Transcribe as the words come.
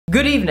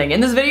Good evening.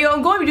 In this video,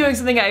 I'm going to be doing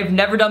something I've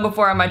never done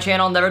before on my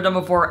channel, never done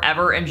before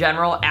ever in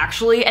general,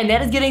 actually, and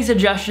that is getting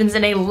suggestions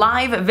in a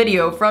live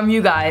video from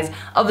you guys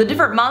of the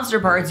different monster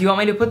parts you want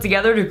me to put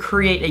together to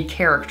create a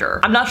character.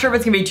 I'm not sure if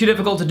it's gonna be too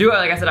difficult to do.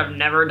 Like I said, I've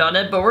never done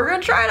it, but we're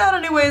gonna try it out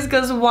anyways,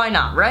 because why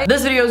not, right?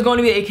 This video is going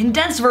to be a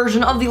condensed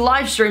version of the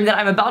live stream that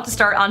I'm about to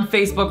start on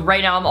Facebook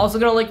right now. I'm also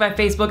gonna link my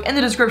Facebook in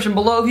the description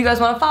below if you guys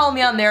want to follow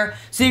me on there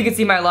so you can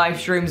see my live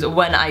streams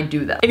when I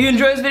do them. If you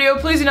enjoy this video,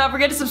 please do not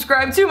forget to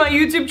subscribe to my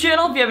YouTube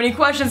channel. If you have any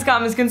questions,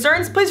 comments,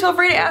 concerns, please feel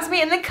free to ask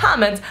me in the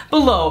comments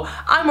below.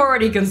 I'm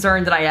already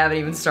concerned that I haven't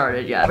even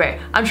started yet. Okay,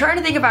 I'm trying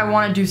to think if I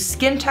want to do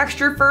skin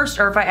texture first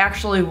or if I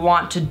actually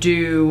want to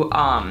do,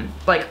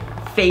 like,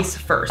 face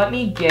first. Let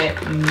me get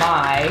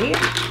my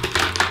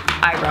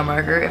eyebrow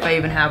marker, if I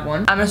even have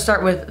one. I'm gonna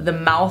start with the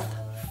mouth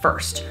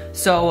first.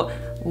 So,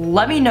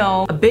 let me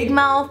know, a big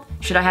mouth?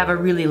 Should I have a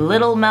really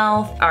little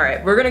mouth? All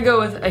right, we're gonna go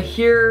with a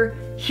here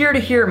to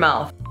here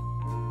mouth.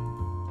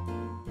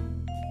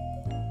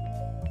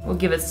 We'll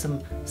give it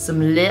some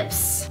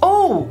lips.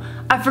 Oh,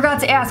 I forgot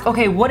to ask.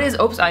 Okay, what is,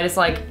 oops, I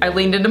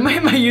leaned into my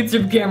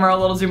YouTube camera a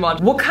little too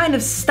much. What kind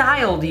of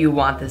style do you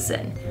want this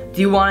in? Do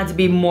you want it to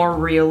be more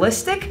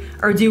realistic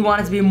or do you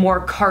want it to be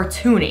more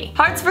cartoony?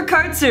 Hearts for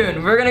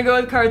cartoon. We're gonna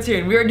go with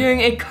cartoon. We are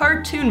doing a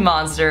cartoon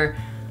monster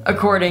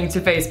according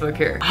to Facebook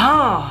here.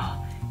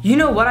 Ah, you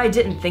know what I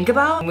didn't think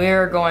about?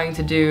 We're going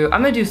to do,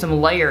 I'm gonna do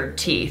some layered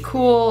teeth.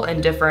 Cool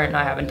and different, and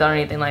I haven't done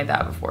anything like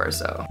that before,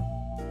 so.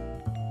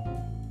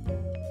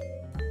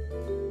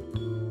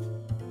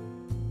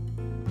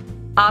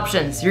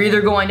 Options, you're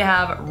either going to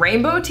have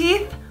rainbow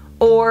teeth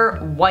or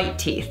white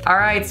teeth. All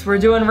right, so we're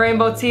doing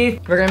rainbow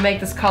teeth. We're gonna make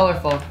this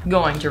colorful,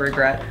 going to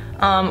regret.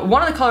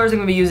 One of the colors I'm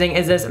gonna be using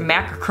is this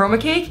MAC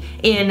Chromacake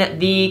in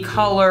the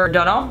color,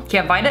 don't know,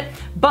 can't find it,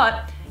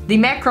 but the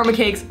MAC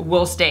Chromacakes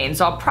will stain,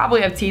 so I'll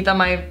probably have teeth on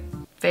my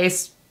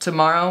face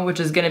tomorrow, which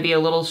is gonna be a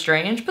little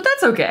strange, but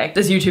that's okay.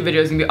 This YouTube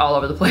video is gonna be all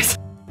over the place.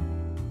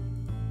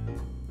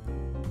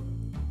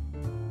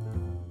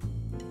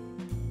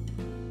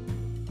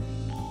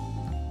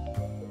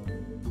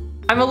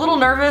 I'm a little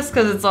nervous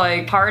because it's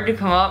like hard to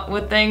come up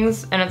with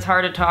things and it's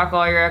hard to talk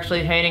while you're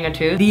actually painting a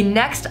tooth. The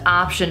next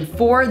option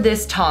for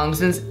this tongue,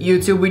 since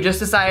YouTube, we just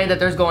decided that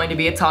there's going to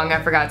be a tongue.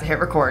 I forgot to hit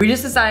record. We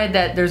just decided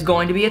that there's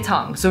going to be a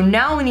tongue. So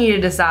now we need to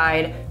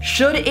decide,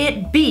 should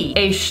it be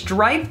a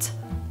striped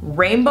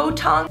rainbow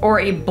tongue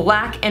or a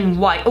black and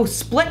white? Oh,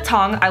 split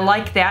tongue, I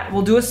like that.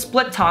 We'll do a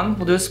split tongue.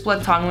 We'll do a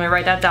split tongue. Let me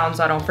write that down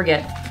so I don't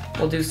forget.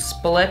 We'll do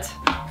split.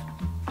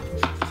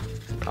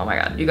 Oh my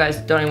god, you guys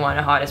don't even want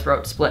to know how I just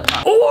wrote split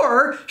tongue.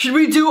 Or should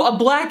we do a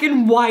black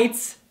and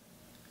white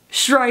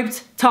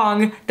striped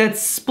tongue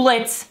that's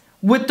split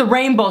with the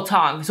rainbow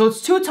tongue? So it's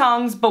two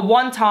tongues, but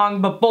one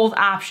tongue, but both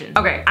options.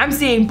 Okay, I'm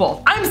seeing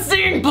both. I'm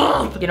seeing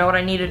both! You know what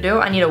I need to do?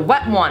 I need a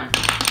wet one.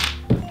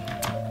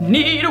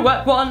 Need a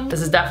wet one.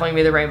 This is definitely gonna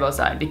be the rainbow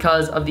side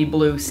because of the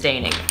blue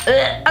staining.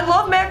 Ugh. I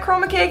love MAC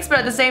Chromacakes, but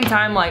at the same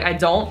time, like, I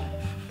don't.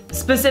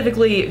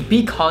 Specifically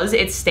because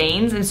it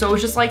stains, and so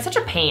it's just like such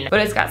a pain. But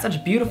it's got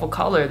such beautiful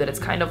color that it's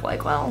kind of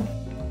like, well.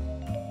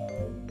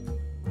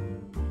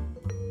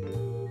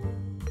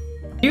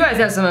 You guys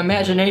have some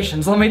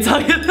imaginations, let me tell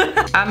you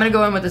that. I'm gonna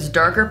go in with this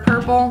darker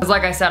purple. Because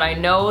like I said, I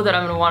know that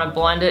I'm gonna wanna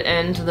blend it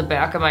into the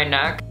back of my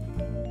neck.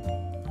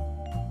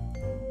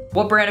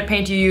 What brand of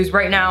paint do you use?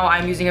 Right now,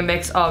 I'm using a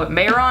mix of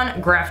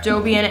mehron,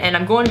 graftobian, and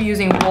I'm going to be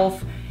using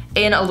both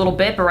in a little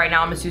bit, but right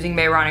now I'm just using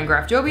mehron and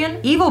graftobian.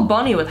 Evil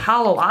bunny with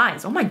hollow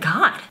eyes, oh my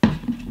god.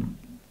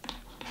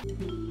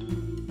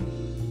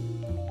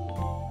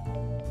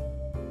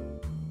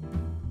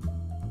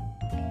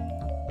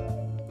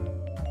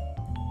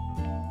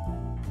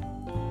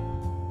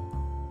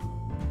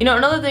 You know,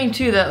 another thing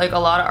too that like a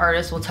lot of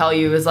artists will tell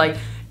you is like,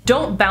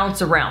 don't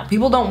bounce around.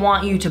 People don't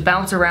want you to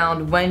bounce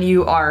around when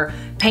you are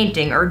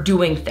painting or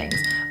doing things.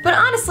 But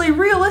honestly,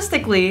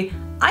 realistically,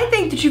 I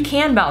think that you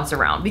can bounce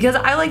around because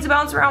I like to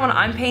bounce around when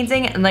I'm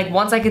painting, and like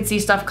once I can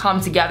see stuff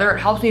come together, it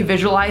helps me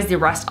visualize the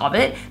rest of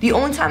it. The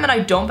only time that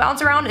I don't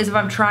bounce around is if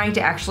I'm trying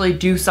to actually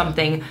do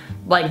something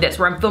like this,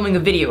 where I'm filming a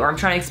video or I'm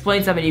trying to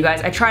explain something to you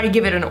guys. I try to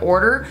give it an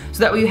order so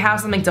that way you have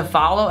something to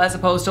follow as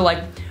opposed to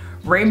like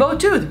rainbow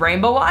tooth,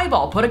 rainbow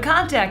eyeball, put a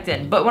contact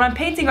in. But when I'm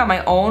painting on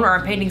my own or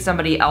I'm painting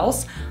somebody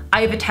else,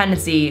 I have a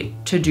tendency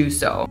to do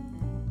so.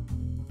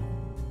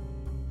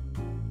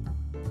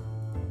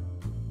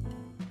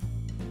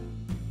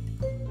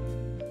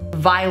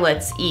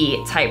 Violet's E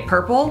type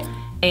purple,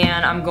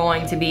 and I'm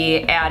going to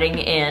be adding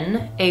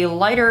in a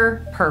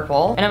lighter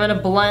purple, and I'm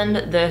gonna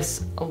blend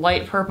this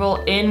light purple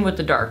in with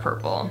the dark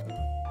purple.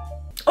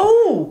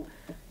 Oh!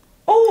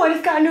 Oh, I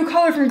just got a new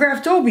color from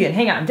Graftobian.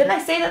 Hang on, didn't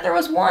I say that there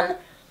was one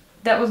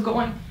that was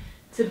going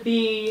to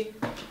be,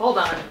 hold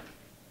on.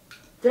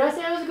 Did I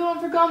say I was going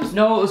for gums?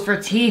 No, it was for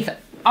teeth.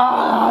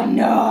 Oh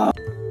no!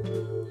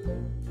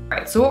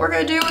 Alright, so what we're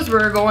gonna do is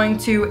we're going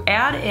to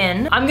add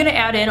in, I'm gonna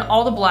add in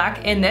all the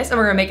black in this and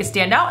we're gonna make it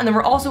stand out, and then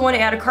we're also going to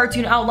add a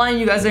cartoon outline.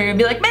 You guys are gonna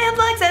be like, man,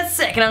 Flex, that's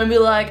sick, and I'm gonna be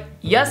like,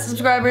 yes,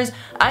 subscribers,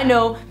 I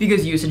know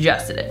because you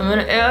suggested it. I'm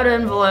gonna add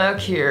in black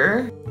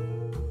here.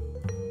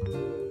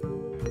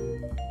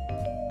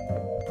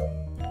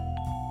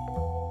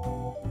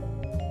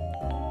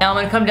 Now I'm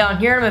gonna come down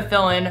here and I'm gonna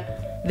fill in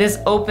this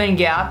open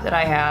gap that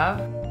I have.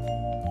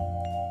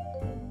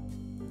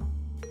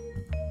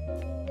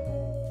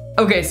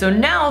 Okay, so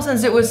now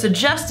since it was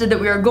suggested that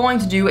we are going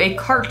to do a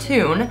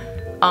cartoon,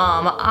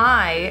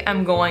 I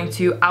am going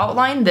to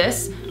outline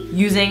this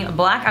using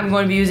black. I'm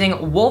going to be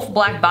using Wolf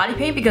Black Body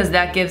Paint because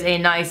that gives a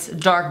nice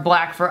dark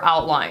black for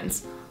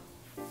outlines.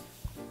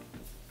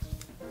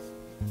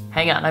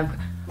 Hang on,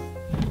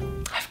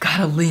 I've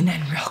gotta lean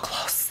in real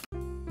close.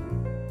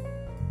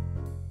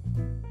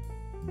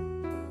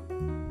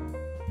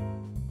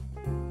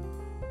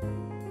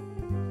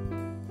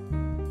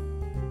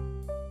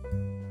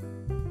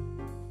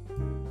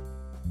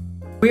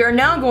 We are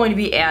now going to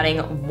be adding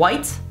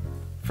white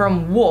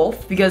from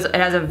Wolf because it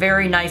has a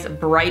very nice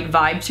bright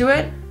vibe to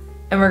it.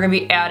 And we're gonna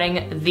be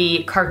adding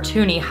the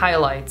cartoony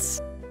highlights.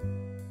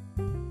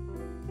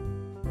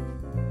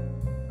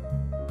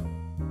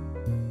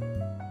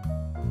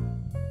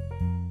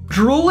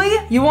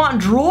 Drooly? You want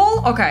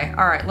drool? Okay,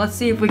 all right, let's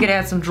see if we can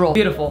add some drool.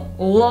 Beautiful,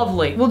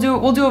 lovely. We'll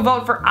do a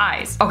vote for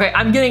eyes. Okay,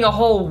 I'm getting a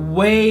whole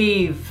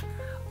wave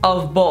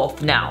of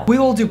both now. We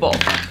will do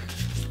both.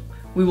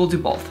 We will do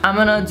both. I'm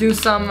gonna do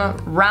some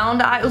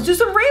round eyes. Let's do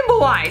some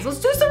rainbow eyes.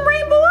 Let's do some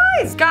rainbow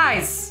eyes.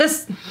 Guys,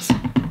 this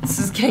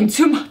is getting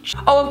too much.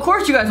 Oh, of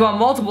course you guys want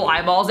multiple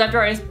eyeballs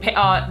after I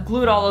just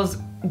glued all those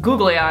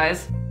googly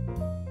eyes.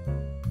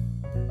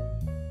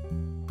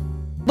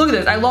 Look at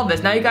this, I love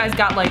this. Now you guys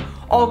got like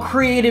all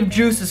creative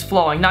juices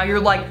flowing. Now you're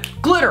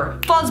like glitter,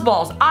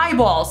 fuzzballs,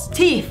 eyeballs,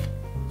 teeth.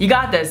 You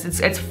got this,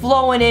 it's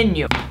flowing in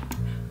you.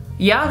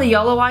 Yeah, the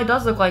yellow eye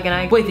does look like an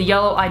egg. Wait, the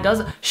yellow eye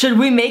does, should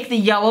we make the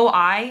yellow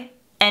eye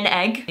an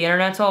egg? The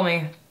internet told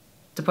me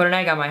to put an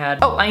egg on my head.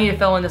 Oh, I need to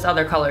fill in this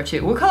other color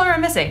too. What color am I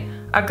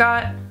missing? I've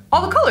got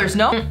all the colors,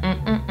 no?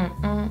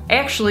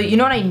 Actually, you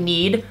know what I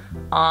need?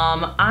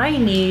 I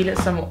need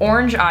some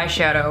orange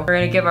eyeshadow. We're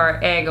gonna give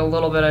our egg a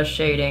little bit of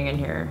shading in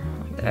here.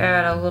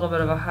 Add a little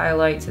bit of a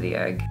highlight to the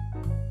egg.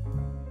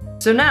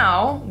 So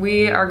now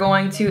we are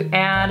going to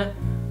add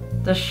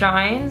the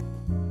shine.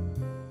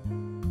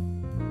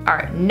 All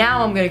right,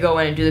 now I'm gonna go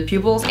in and do the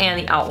pupils and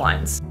the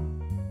outlines.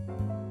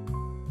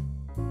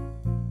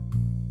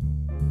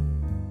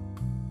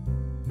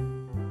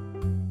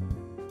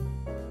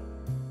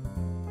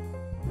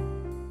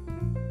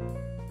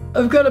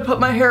 I've got to put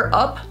my hair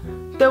up,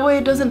 that way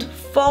it doesn't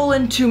fall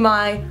into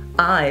my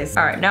eyes.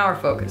 All right, now we're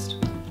focused.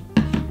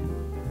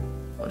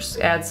 We'll just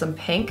add some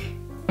pink.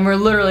 And we're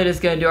literally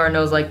just gonna do our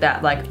nose like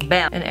that, like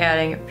bam. And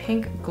adding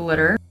pink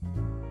glitter.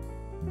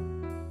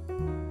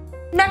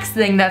 Next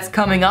thing that's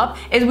coming up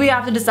is we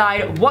have to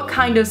decide what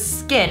kind of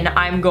skin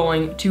I'm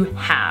going to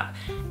have.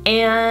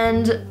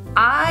 And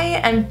I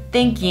am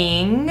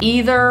thinking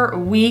either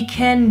we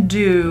can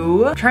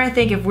do, I'm trying to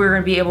think if we're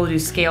gonna be able to do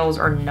scales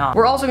or not.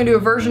 We're also gonna do a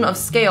version of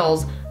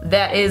scales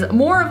that is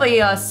more of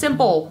a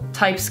simple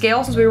type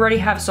scale since we already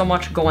have so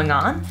much going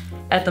on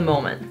at the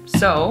moment.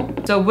 So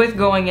with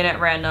going in at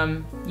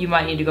random, you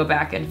might need to go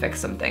back and fix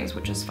some things,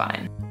 which is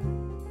fine.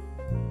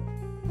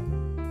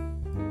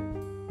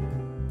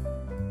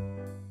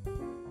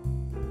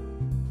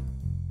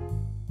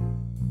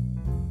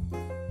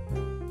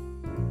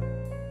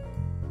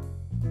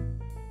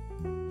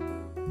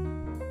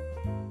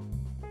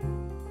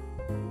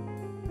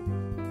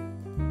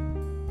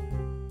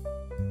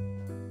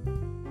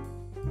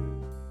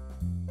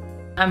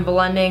 I'm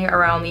blending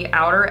around the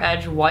outer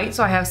edge white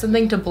so I have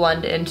something to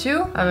blend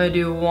into. I'm gonna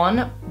do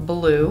one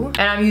blue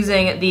and I'm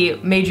using the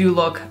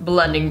MadeULook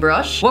blending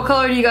brush. What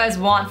color do you guys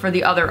want for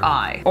the other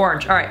eye?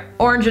 Orange, all right,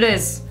 orange it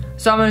is.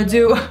 So I'm gonna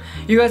do,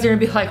 you guys are gonna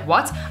be like,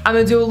 what? I'm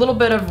gonna do a little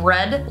bit of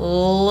red, a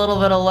little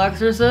bit of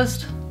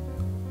Alexys.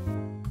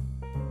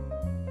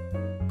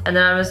 And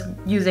then I'm just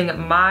using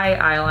my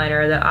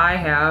eyeliner that I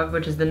have,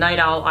 which is the Night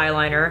Owl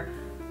eyeliner,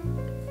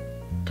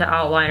 to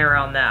outline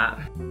around that.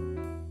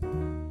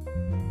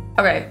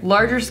 Okay,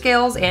 larger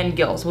scales and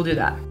gills, we'll do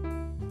that.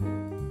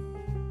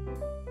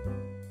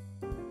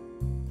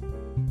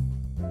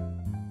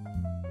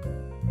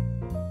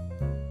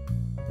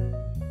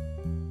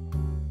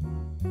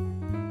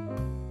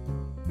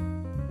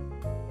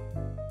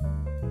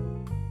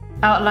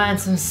 Outline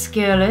some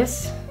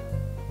scales.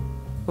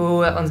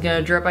 Ooh, that one's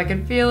gonna drip, I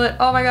can feel it.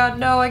 Oh my god,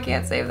 no, I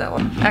can't save that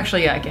one.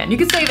 Actually, yeah, I can. You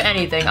can save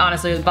anything,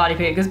 honestly, with body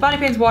paint, because body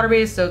paint's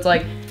water-based, so it's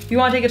like, if you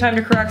wanna take a time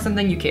to correct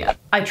something, you can.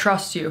 I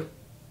trust you.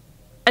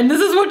 And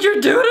this is what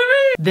you're doing to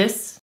me?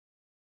 This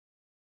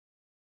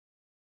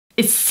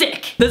is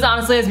sick. This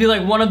honestly has been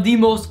like one of the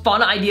most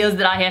fun ideas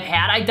that I have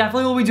had. I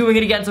definitely will be doing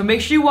it again, so make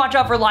sure you watch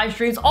out for live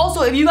streams.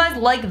 Also, if you guys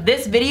like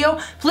this video,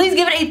 please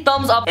give it a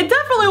thumbs up. It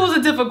definitely was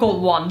a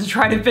difficult one to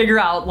try to figure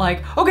out,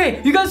 like,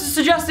 okay, you guys are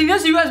suggesting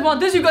this, you guys want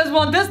this, you guys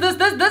want this.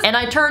 And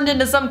I turned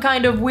into some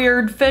kind of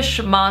weird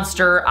fish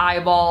monster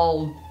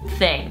eyeball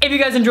thing. If you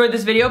guys enjoyed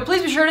this video,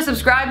 please be sure to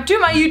subscribe to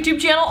my YouTube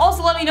channel.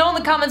 Also, let me know in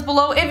the comments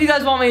below if you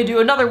guys want me to do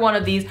another one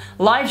of these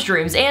live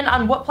streams and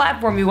on what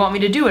platform you want me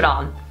to do it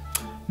on.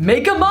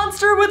 Make a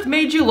monster with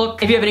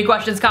MadeULook. If you have any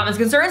questions, comments,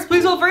 concerns,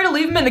 please feel free to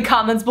leave them in the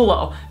comments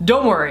below.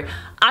 Don't worry,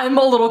 I'm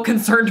a little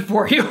concerned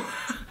for you.